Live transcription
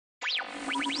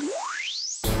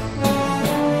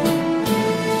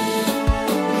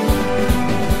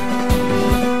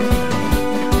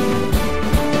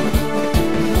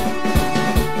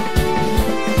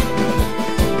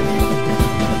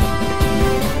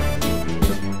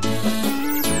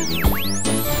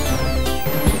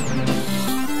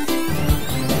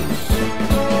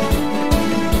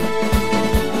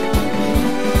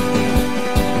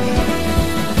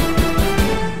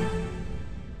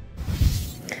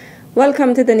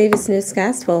Welcome to the Nevis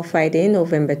Newscast for Friday,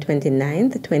 November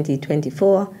 29th,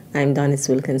 2024. I'm Donis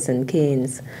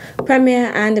Wilkinson-Keynes. Premier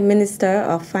and Minister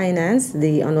of Finance,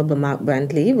 the Honourable Mark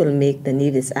Brantley, will make the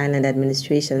Nevis Island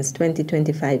Administration's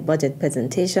 2025 budget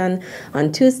presentation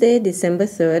on Tuesday, December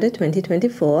 3rd,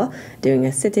 2024, during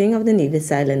a sitting of the Nevis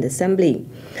Island Assembly.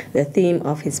 The theme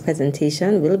of his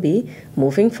presentation will be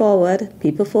Moving Forward,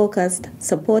 People-Focused,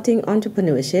 Supporting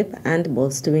Entrepreneurship and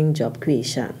Bolstering Job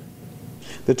Creation.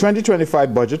 The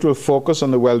 2025 budget will focus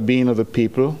on the well-being of the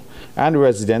people and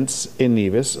residents in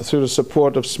Nevis through the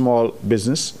support of small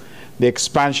business, the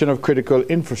expansion of critical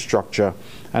infrastructure,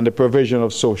 and the provision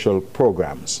of social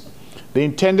programs. The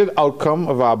intended outcome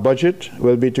of our budget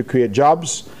will be to create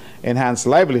jobs, enhance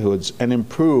livelihoods, and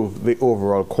improve the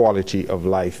overall quality of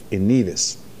life in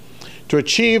Nevis. To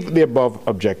achieve the above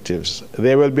objectives,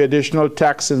 there will be additional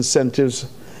tax incentives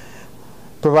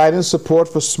providing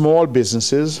support for small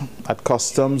businesses at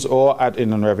customs or at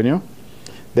Inland Revenue.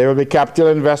 There will be capital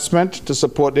investment to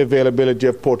support the availability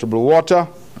of potable water,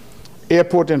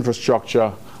 airport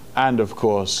infrastructure, and of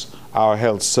course, our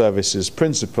health services,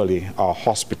 principally our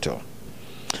hospital.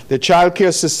 The Child Care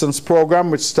Assistance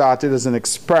Program, which started as an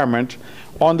experiment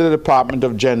under the Department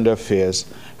of Gender Affairs,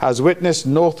 has witnessed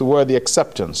noteworthy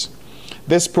acceptance.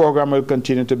 This program will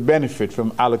continue to benefit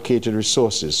from allocated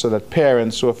resources so that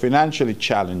parents who are financially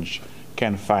challenged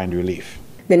can find relief.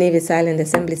 The Nevis Island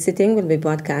Assembly sitting will be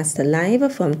broadcast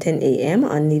live from 10 a.m.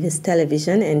 on Nevis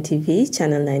Television NTV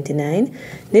Channel 99,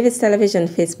 Nevis Television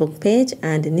Facebook page,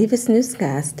 and Nevis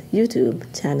Newscast YouTube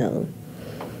channel.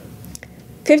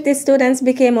 50 students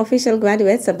became official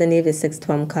graduates of the Nevis Sixth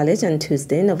Form College on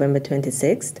Tuesday, November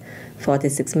 26th.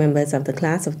 46 members of the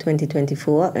class of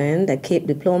 2024 earned a CAPE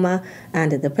diploma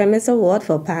and the Premise Award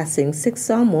for passing 6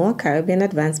 or more Caribbean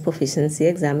Advanced Proficiency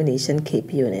Examination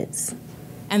CAPE units.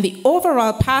 And the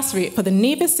overall pass rate for the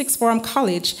Nevis Sixth Form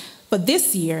College for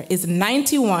this year is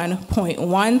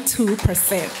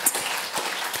 91.12%.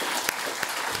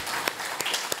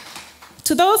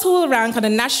 To those who will rank on the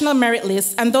national merit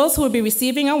list and those who will be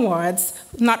receiving awards,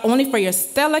 not only for your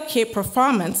stellar CAPE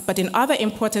performance, but in other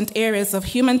important areas of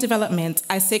human development,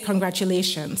 I say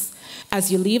congratulations.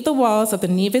 As you leave the walls of the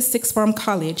Nevis Sixth Form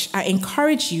College, I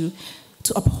encourage you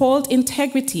to uphold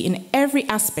integrity in every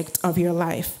aspect of your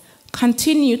life.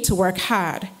 Continue to work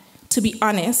hard, to be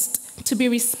honest, to be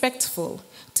respectful,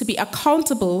 to be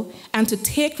accountable, and to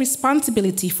take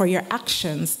responsibility for your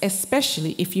actions,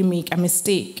 especially if you make a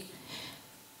mistake.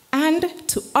 And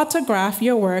to autograph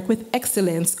your work with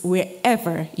excellence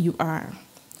wherever you are.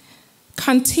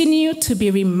 Continue to be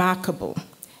remarkable.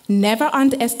 Never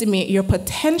underestimate your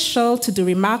potential to do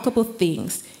remarkable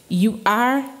things. You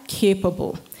are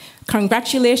capable.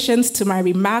 Congratulations to my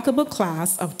remarkable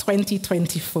class of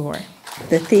 2024.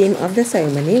 The theme of the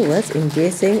ceremony was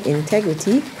Embracing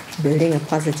Integrity, Building a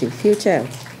Positive Future.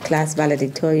 Class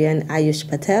valedictorian Ayush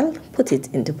Patel put it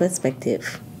into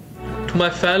perspective. To my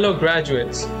fellow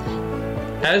graduates,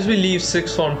 as we leave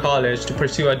Sixth Form College to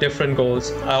pursue our different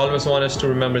goals, I always want us to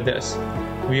remember this.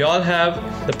 We all have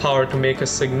the power to make a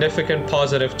significant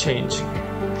positive change.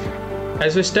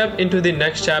 As we step into the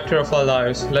next chapter of our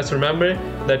lives, let's remember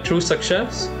that true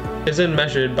success isn't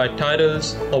measured by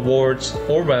titles, awards,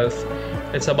 or wealth.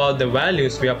 It's about the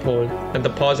values we uphold and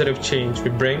the positive change we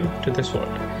bring to this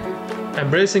world.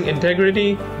 Embracing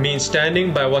integrity means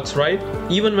standing by what's right,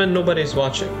 even when nobody's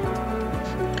watching.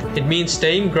 It means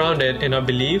staying grounded in our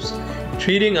beliefs,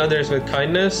 treating others with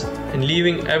kindness, and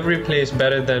leaving every place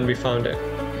better than we found it.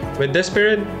 With this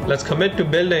spirit, let's commit to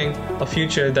building a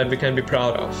future that we can be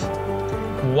proud of.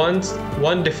 One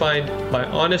defined by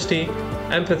honesty,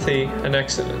 empathy, and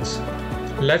excellence.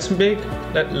 Let's make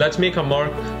a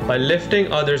mark by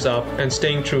lifting others up and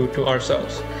staying true to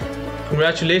ourselves.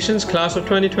 Congratulations, class of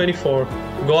 2024.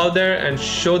 Go out there and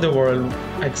show the world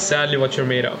exactly what you're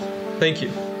made of. Thank you.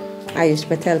 Ayush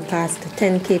Patel passed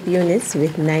 10 CAPE units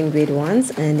with 9 grade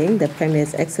 1s, earning the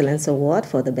Premier's Excellence Award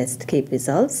for the best CAPE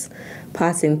results.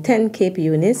 Passing 10 CAPE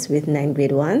units with 9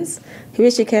 grade 1s,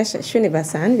 Hrishikesh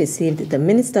Srinivasan received the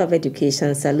Minister of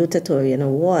Education Salutatorian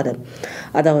Award.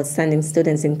 Other outstanding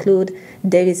students include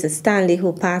Nevis Stanley,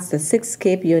 who passed the 6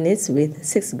 CAPE units with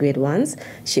 6 grade 1s.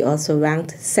 She also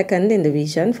ranked 2nd in the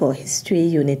region for History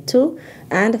Unit 2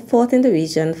 and 4th in the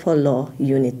region for Law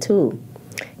Unit 2.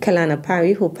 Kalana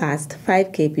Parry, who passed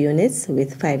 5 CAPE units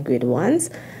with 5 grade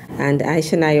 1s, and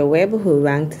Aishanaya Webb, who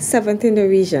ranked 7th in the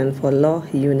region for Law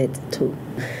Unit 2.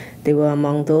 They were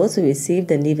among those who received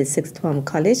the Nevis Sixth Form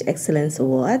College Excellence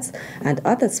Awards and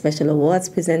other special awards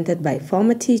presented by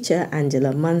former teacher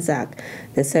Angela Munzak.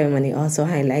 The ceremony also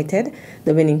highlighted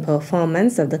the winning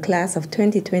performance of the class of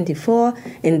 2024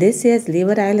 in this year's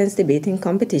Leeward Islands debating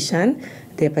competition,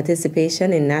 their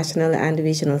participation in national and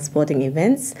regional sporting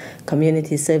events,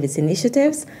 community service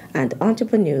initiatives, and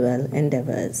entrepreneurial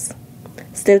endeavors.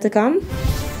 Still to come,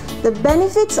 the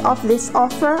benefits of this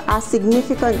offer are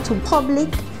significant to public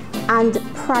and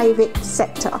private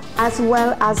sector, as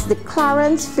well as the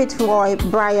Clarence Fitzroy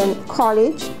Bryan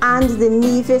College and the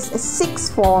Nevis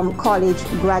Sixth Form College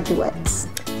graduates.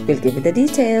 We'll give you the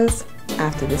details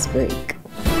after this break.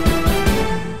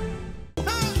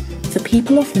 The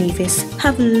people of Nevis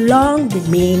have long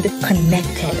remained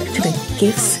connected to the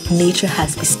gifts nature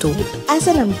has bestowed. As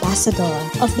an ambassador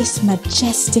of this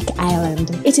majestic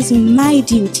island, it is my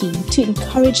duty to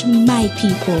encourage my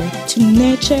people to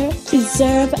nurture,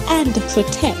 preserve, and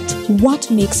protect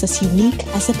what makes us unique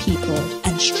as a people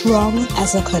and strong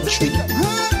as a country.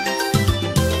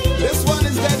 This one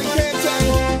is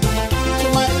dedicated to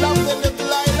my lovely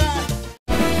little island.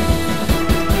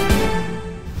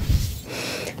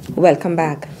 Welcome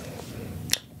back.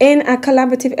 In a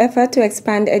collaborative effort to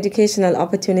expand educational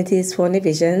opportunities for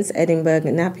Nevisians,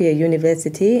 Edinburgh, Napier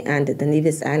University and the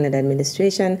Nevis Island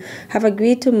Administration have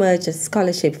agreed to merge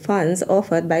scholarship funds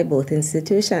offered by both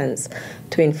institutions.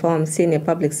 To inform senior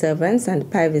public servants and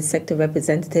private sector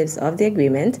representatives of the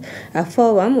agreement, a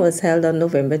forum was held on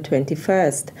November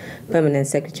 21st. Permanent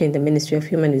Secretary in the Ministry of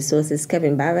Human Resources,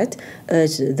 Kevin Barrett,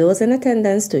 urged those in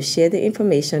attendance to share the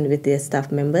information with their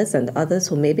staff members and others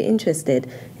who may be interested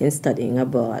in studying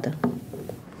abroad.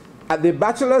 At the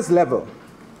bachelor's level,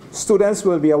 students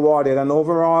will be awarded an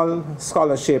overall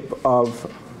scholarship of,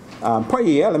 per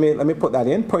year, let me put that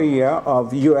in, per year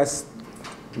of US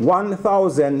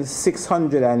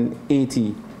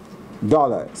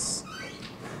 $1,680.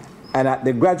 And at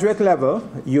the graduate level,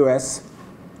 US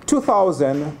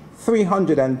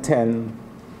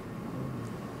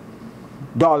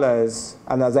 $2,310.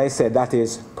 And as I said, that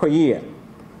is per year.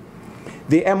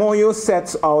 The MOU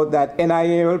sets out that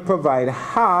NIA will provide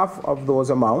half of those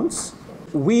amounts.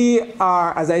 We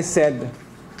are, as I said,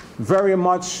 very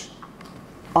much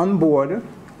on board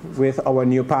with our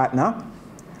new partner.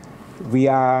 We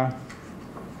are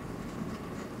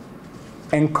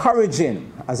encouraging,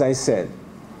 as I said,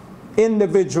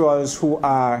 individuals who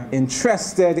are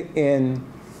interested in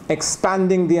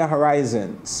expanding their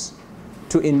horizons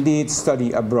to indeed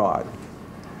study abroad.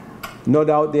 No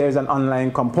doubt there is an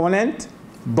online component,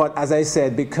 but as I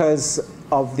said, because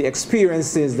of the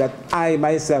experiences that I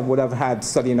myself would have had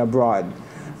studying abroad,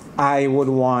 I would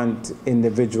want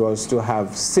individuals to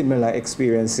have similar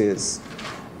experiences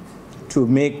to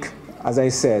make, as I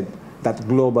said, that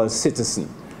global citizen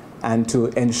and to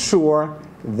ensure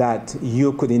that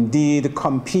you could indeed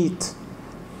compete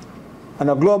on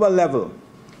a global level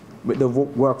with the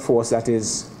workforce that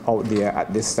is out there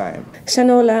at this time.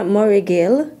 Shanola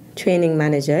Murray-Gill, Training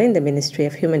Manager in the Ministry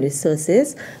of Human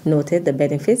Resources, noted the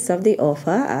benefits of the offer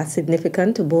are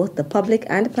significant to both the public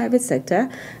and private sector,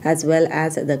 as well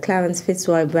as the Clarence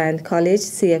Fitzroy Bryan College,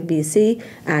 CFBC,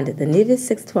 and the Nevis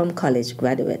Sixth Form College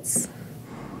graduates.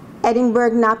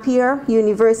 Edinburgh Napier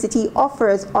University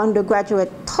offers undergraduate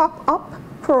top-up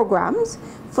programs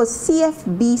for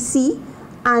CFBC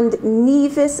and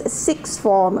Nevis Sixth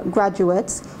Form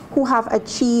graduates who have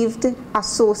achieved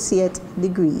associate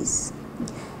degrees.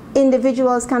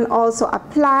 Individuals can also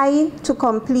apply to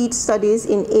complete studies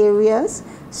in areas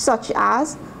such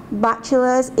as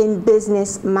bachelor's in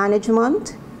business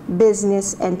management,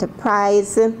 business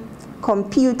enterprise,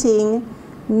 computing,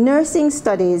 nursing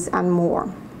studies, and more.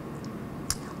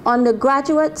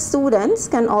 Undergraduate students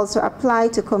can also apply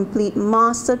to complete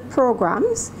master's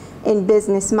programs in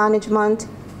business management,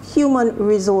 human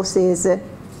resources,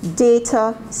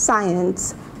 data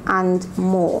science, and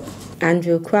more.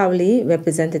 Andrew Crowley,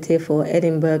 representative for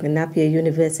Edinburgh Napier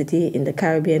University in the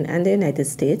Caribbean and the United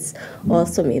States,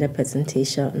 also made a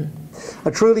presentation.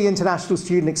 A truly international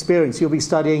student experience. You'll be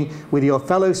studying with your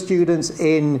fellow students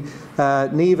in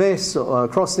Nevis or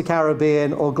across the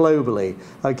Caribbean or globally.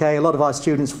 Okay, a lot of our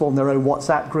students form their own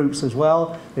WhatsApp groups as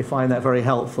well. They find that very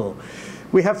helpful.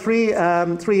 We have three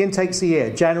intakes a year,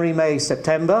 January, May,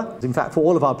 September. In fact, for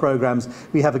all of our programs,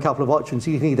 we have a couple of options.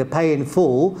 You can either pay in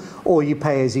full or you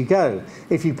pay as you go.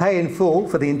 If you pay in full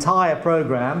for the entire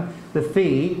program, the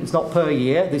fee, it's not per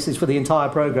year, this is for the entire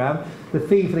program, the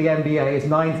fee for the MBA is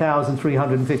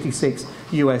 $9,356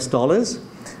 US,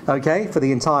 okay, for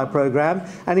the entire program.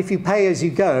 And if you pay as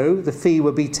you go, the fee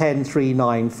would be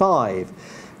 $10,395.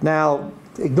 Now,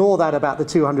 ignore that about the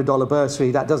 $200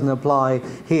 bursary. That doesn't apply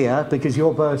here because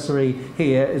your bursary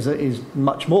here is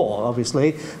much more,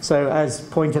 obviously. So as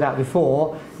pointed out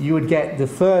before, you would get the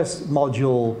first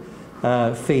module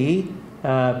fee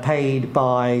paid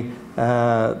by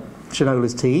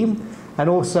Shanola's team, and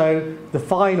also the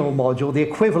final module, the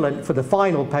equivalent for the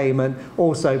final payment,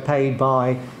 also paid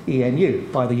by ENU,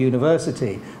 by the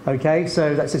university. Okay,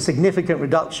 so that's a significant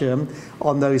reduction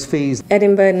on those fees.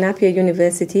 Edinburgh Napier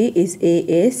University is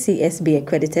AACSB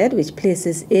accredited, which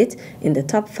places it in the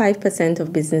top 5%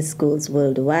 of business schools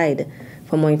worldwide.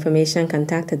 For more information,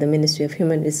 contact the Ministry of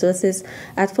Human Resources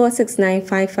at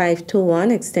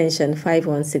 469-5521, extension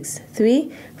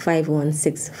 5163,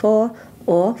 5164,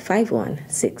 or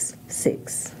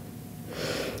 5166.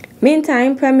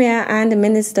 Meantime, Premier and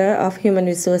Minister of Human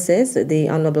Resources, the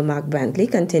Honourable Mark Brantley,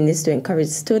 continues to encourage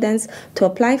students to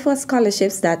apply for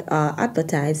scholarships that are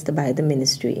advertised by the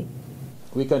ministry.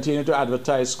 We continue to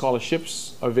advertise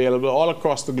scholarships available all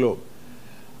across the globe.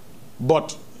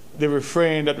 But the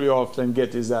refrain that we often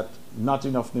get is that not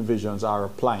enough Navisions are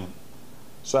applying.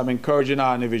 So I'm encouraging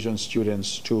our Navision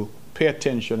students to pay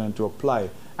attention and to apply.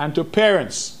 And to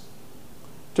parents,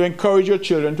 to encourage your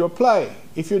children to apply.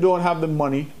 If you don't have the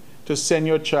money to send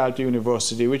your child to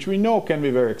university, which we know can be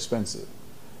very expensive,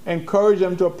 encourage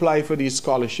them to apply for these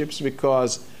scholarships,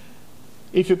 because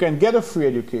if you can get a free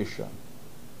education,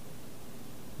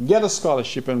 get a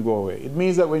scholarship and go away, it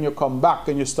means that when you come back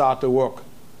and you start to work,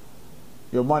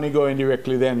 your money going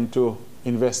directly then to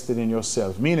investing in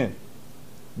yourself, meaning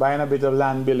buying a bit of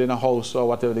land, building a house, or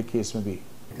whatever the case may be.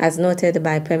 As noted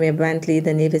by Premier Brantley,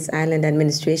 the Nevis Island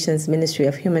Administration's Ministry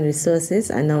of Human Resources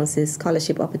announces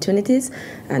scholarship opportunities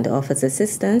and offers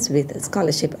assistance with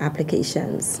scholarship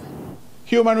applications.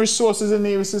 Human Resources in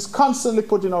Nevis is constantly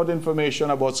putting out information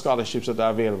about scholarships that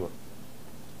are available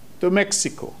to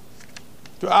Mexico,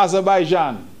 to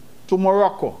Azerbaijan, to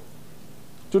Morocco,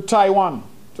 to Taiwan,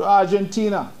 to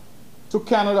Argentina, to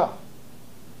Canada.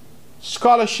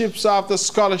 Scholarships after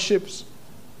scholarships.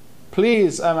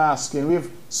 Please, I'm asking, we've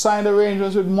signed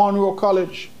arrangements with Monroe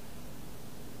College.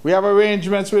 We have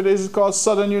arrangements with, is it called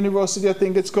Southern University, I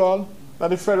think it's called, that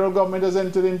the federal government has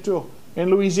entered into in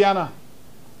Louisiana.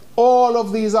 All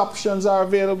of these options are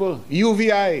available.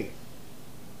 UVI,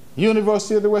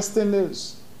 University of the West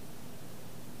Indies.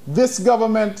 This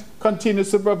government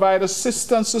continues to provide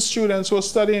assistance to students who are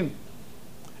studying.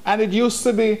 And it used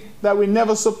to be that we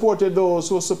never supported those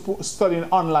who were studying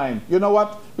online. You know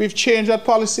what? We've changed that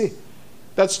policy.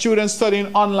 That students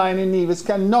studying online in Nevis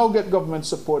can now get government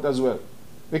support as well.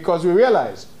 Because we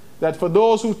realize that for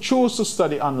those who choose to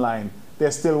study online,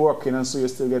 they're still working, and so you're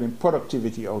still getting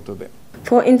productivity out of them.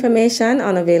 For information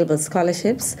on available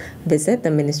scholarships, visit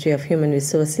the Ministry of Human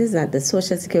Resources at the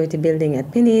Social Security Building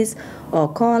at Penny's,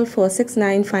 or call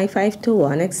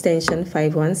 469-5521, extension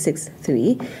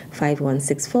 5163,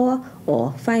 5164,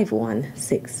 or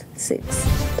 5166.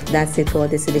 That's it for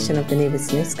this edition of the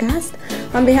Nevis Newscast.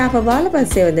 On behalf of all of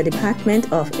us here in the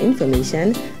Department of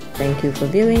Information, thank you for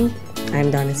viewing.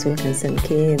 I'm Donis Wilkinson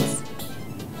Keynes.